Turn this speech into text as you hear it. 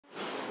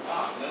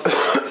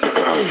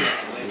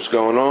What's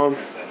going on?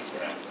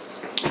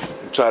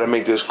 Try to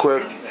make this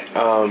quick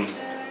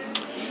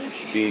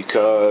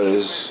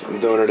because I'm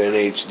doing it in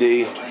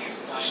HD,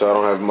 so I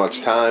don't have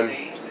much time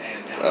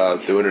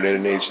doing it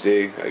in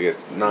HD. I get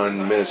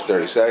 9 minutes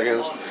 30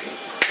 seconds.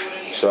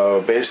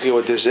 So basically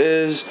what this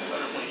is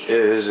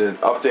an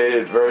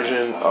updated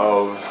version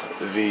of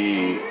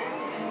the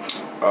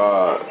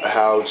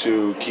how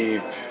to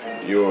keep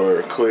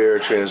your clear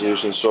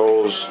translucent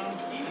soles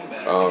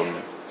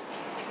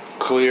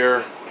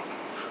clear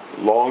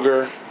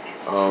longer,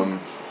 and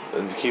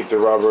to keep the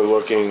rubber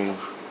looking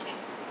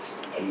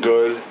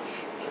good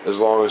as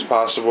long as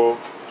possible,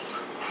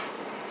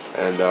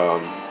 and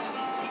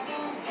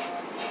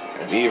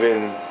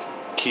even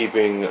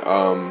keeping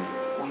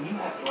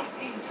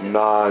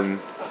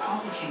non-clear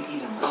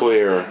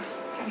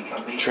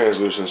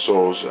translucent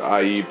soles,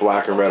 i.e.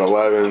 black and red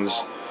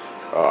 11s,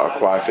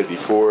 Quad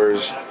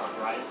 54s,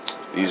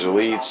 these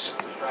elites.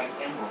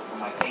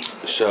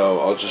 So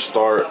I'll just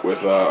start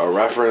with a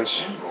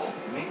reference.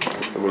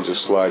 Let me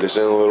just slide this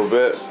in a little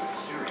bit.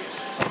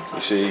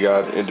 You see you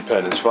got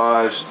Independence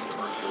 5s.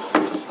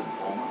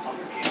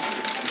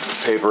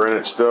 Paper in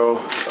it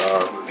still.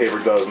 Paper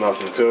does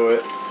nothing to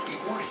it.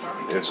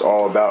 It's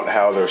all about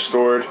how they're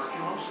stored.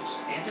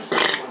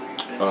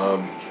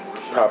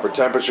 Proper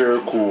temperature,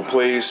 cool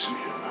place.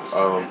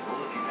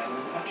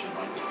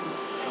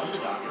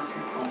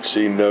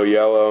 See, no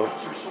yellow.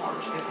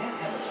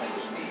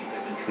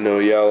 No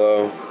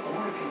yellow.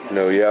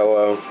 No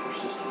yellow.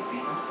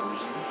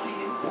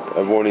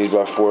 I've worn these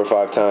about 4 or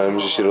 5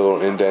 times. You see the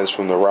little indents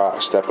from the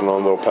rock stepping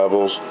on little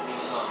pebbles.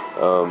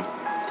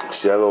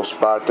 See that little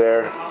spot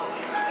there?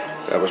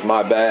 That was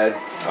my bad.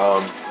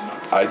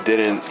 I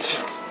didn't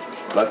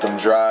let them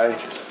dry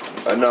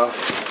enough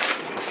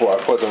before I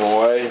put them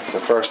away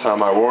the first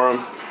time I wore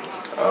them.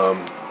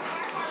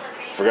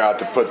 Forgot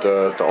to put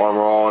the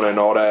armor on and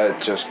all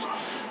that. Just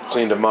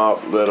cleaned them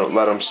up,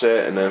 let them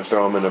sit, and then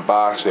throw them in the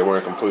box. They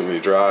weren't completely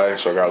dry,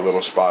 so I got a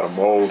little spot of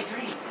mold.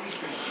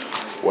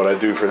 What I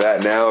do for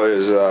that now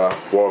is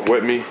walk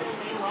with me.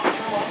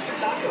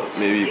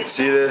 Maybe you can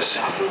see this.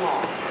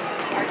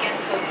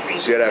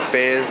 See how that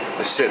fan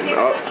is sitting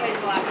up?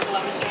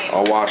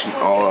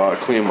 I'll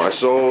clean my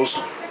soles,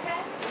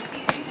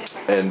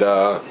 and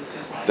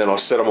then I'll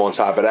set them on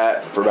top of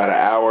that for about an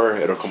hour.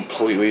 It'll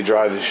completely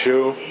dry the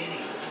shoe.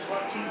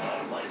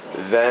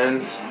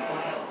 Then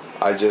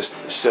I just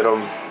sit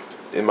them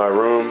in my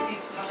room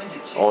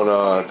on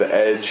the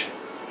edge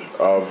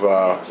of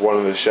one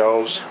of the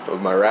shelves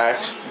of my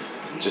racks,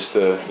 just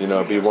to be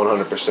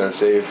 100%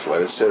 safe.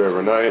 Let it sit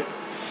overnight.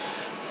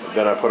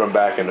 Then I put them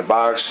back in the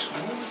box.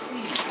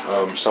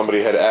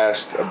 Somebody had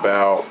asked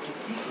about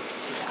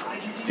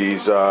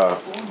these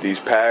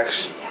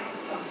packs.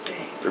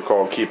 They're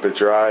called Keep It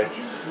Dry.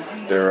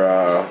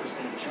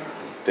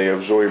 They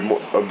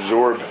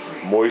absorb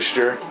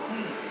moisture.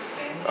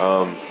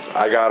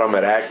 I got them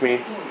at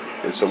Acme.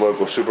 It's a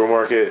local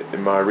supermarket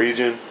in my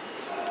region.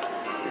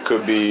 It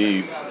could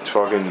be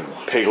fucking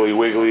Piggly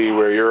Wiggly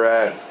where you're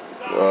at,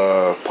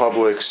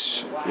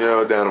 Publix,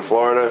 down in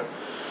Florida.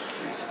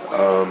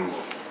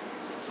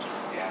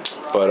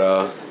 But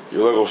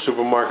your local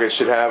supermarket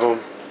should have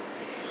them.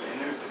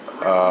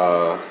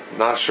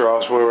 Not sure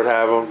else where would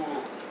have them,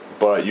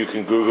 but you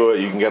can Google it.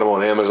 You can get them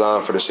on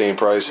Amazon for the same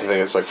price. I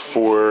think it's like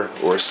 4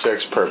 or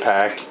 6 per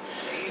pack,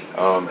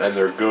 and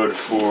they're good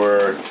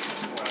for.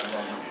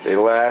 They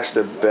last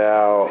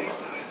about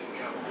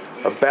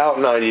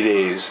 90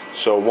 days.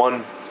 So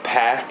one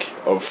pack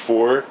of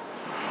 4.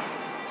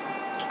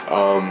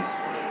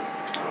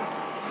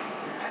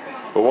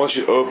 But once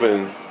you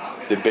open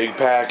the big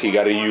pack, you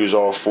got to use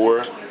all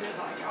 4.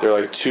 They're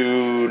like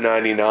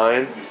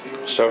 $2.99.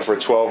 So for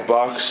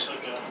 $12,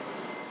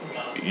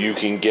 you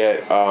can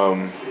get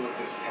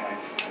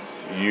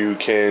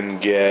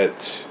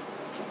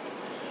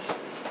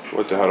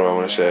what the hell do I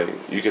want to say?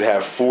 You could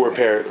have 4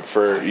 pair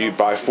for you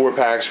buy 4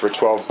 packs for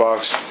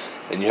 $12,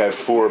 and you have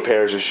 4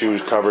 pairs of shoes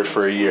covered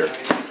for a year.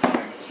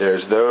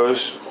 There's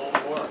those.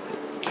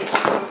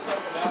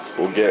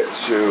 We'll get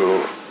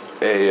to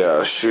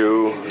a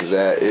shoe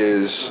that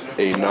is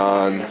a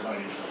non-clear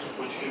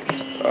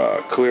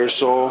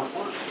sole.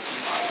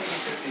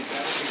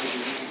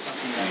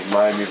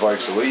 Miami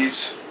Vice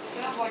Elites.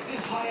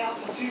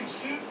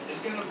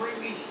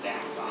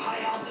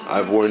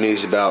 I've worn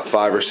these about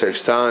 5 or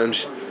 6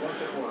 times.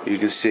 You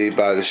can see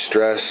by the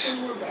stress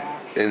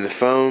in the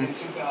foam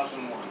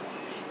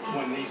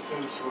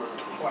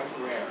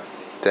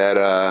that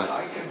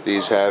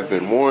these have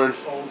been worn.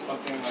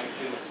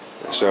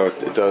 So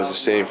it does the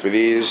same for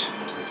these.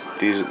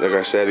 These, like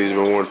I said, these have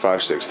been worn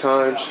 5-6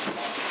 times.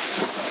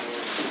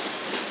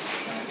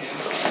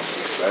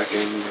 Back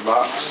in the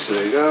box.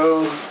 There you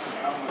go.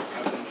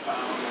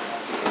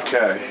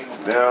 Okay,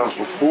 now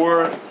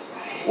before,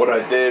 what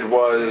I did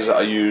was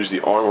I used the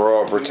Armor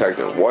All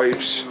Protectant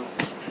wipes.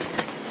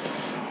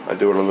 I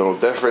do it a little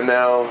different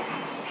now.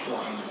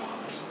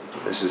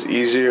 This is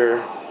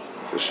easier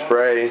to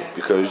spray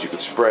because you can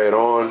spray it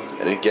on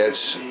and it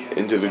gets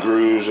into the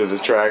grooves of the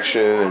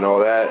traction and all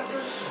that.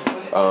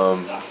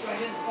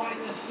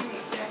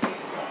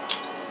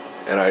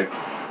 and I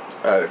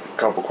had a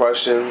couple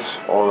questions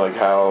on like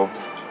how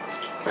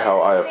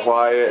I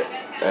apply it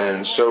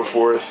and so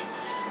forth.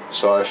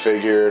 So I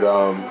figured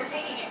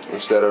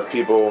instead of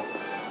people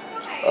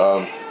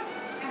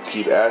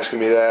keep asking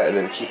me that and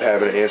then keep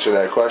having to answer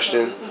that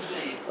question,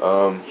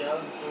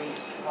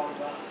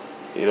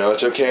 you know,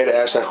 it's okay to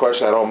ask that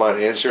question. I don't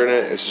mind answering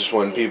it. It's just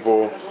when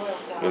people,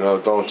 you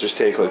know, don't just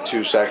take like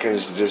 2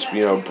 seconds to just,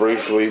 you know,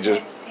 briefly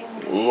just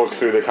look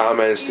through the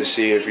comments to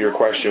see if your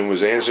question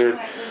was answered.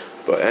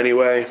 But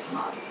anyway,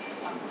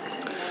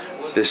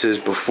 this is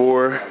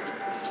before.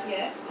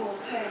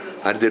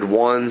 I did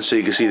one so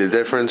you can see the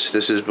difference.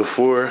 This is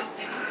before.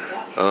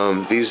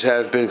 These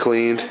have been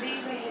cleaned.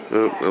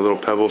 Oh, a little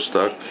pebble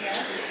stuck.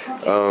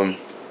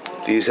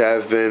 These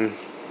have been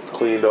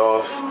cleaned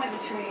off.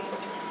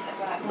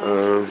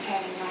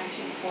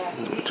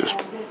 Just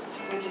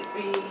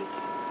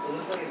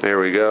there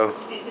we go.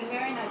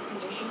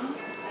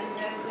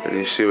 And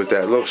you see what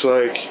that looks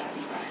like.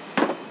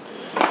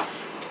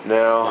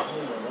 Now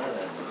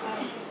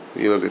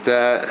you look at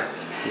that.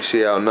 You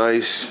see how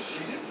nice.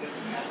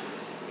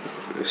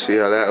 You see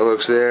how that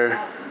looks there.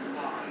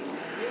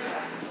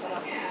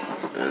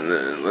 And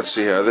then let's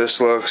see how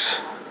this looks.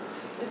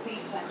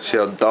 See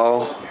how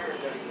dull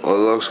it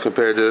looks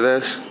compared to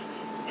this.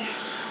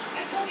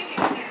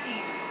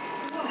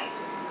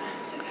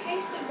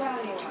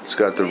 It's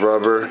got the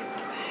rubber.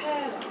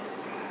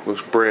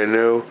 Looks brand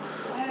new.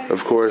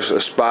 Of course, a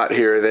spot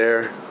here or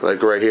there,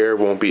 like right here,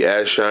 won't be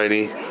as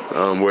shiny.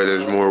 Where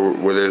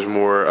there's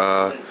more,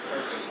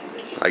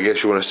 I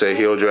guess you want to say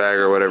heel drag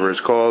or whatever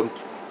it's called.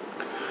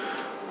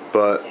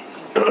 But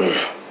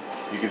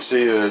you can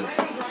see the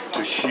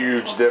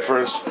huge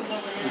difference.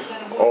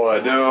 All I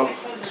do,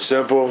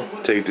 simple,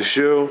 take the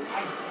shoe,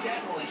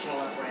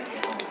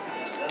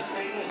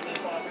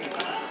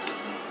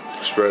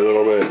 spray a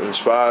little bit in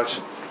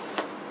spots,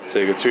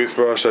 take a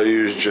toothbrush I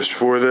use just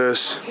for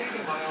this,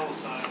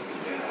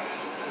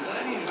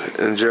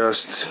 and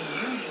just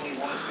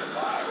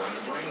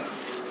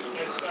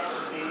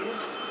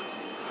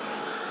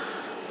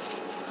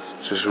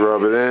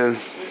rub it in.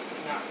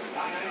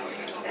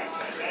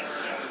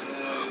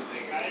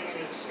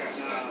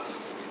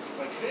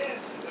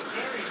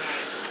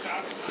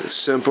 It's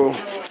simple.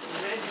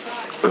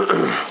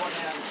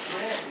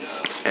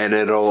 And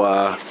it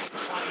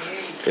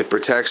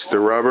protects the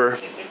rubber.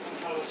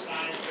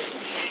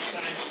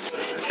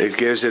 It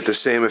gives it the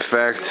same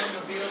effect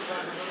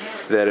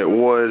that it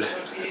would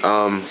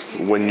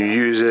when you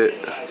use it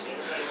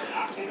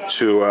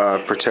to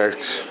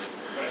protect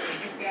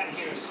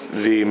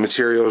the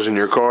materials in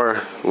your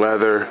car: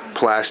 leather,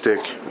 plastic,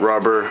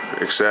 rubber,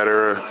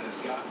 etc.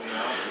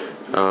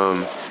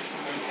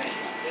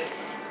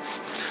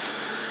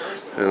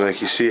 And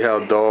like you see how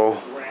dull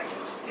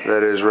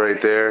that is right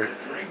there.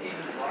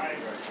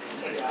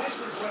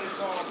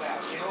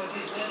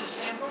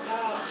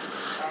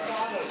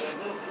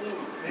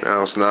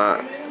 Now it's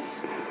not.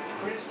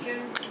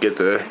 Get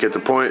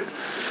the point.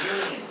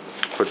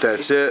 But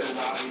that's it.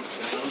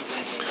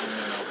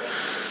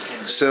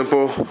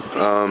 Simple.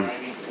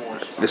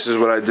 This is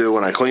what I do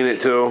when I clean it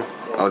too.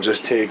 I'll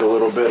just take a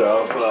little bit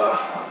of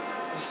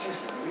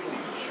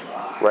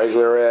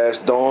regular ass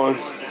Dawn,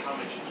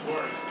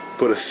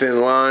 put a thin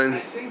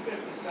line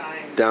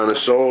down the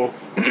sole,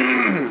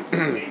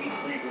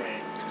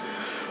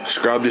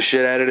 scrub the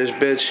shit out of this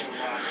bitch.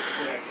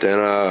 Then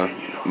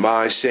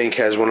my sink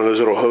has one of those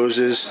little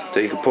hoses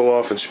that you can pull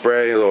off and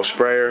spray, a little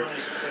sprayer.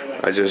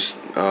 I just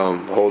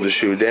hold the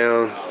shoe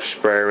down,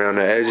 spray around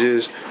the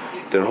edges,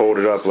 then hold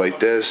it up like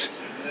this,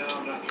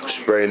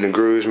 spray in the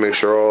grooves, make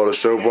sure all the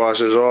soap wash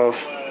is off.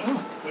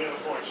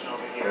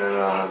 And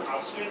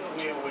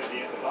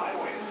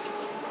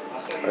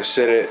I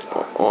sit it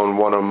on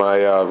one of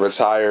my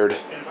retired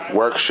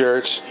work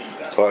shirts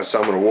to let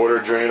some of the water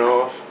drain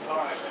off.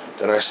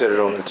 Then I sit it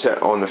on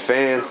the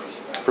fan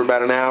for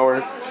about an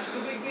hour,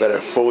 let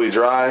it fully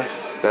dry.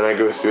 Then I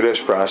go through this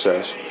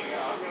process.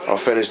 I'll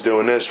finish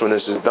doing this when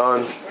this is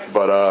done,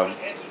 but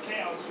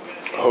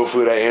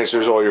hopefully that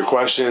answers all your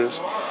questions.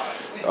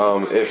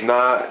 If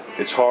not,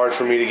 it's hard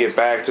for me to get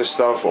back to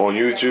stuff on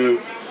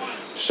YouTube,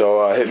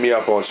 so hit me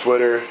up on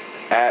Twitter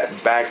at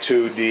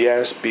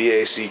back2ds,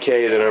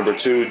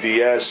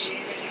 BACK2DS,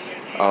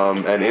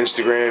 and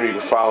Instagram. You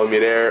can follow me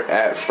there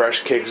at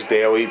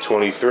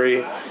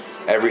freshkicksdaily23.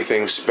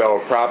 Everything's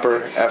spelled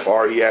proper,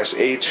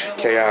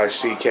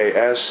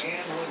 FRESHKICKS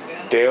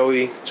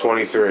daily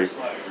 23.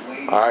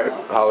 All right,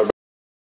 holler back.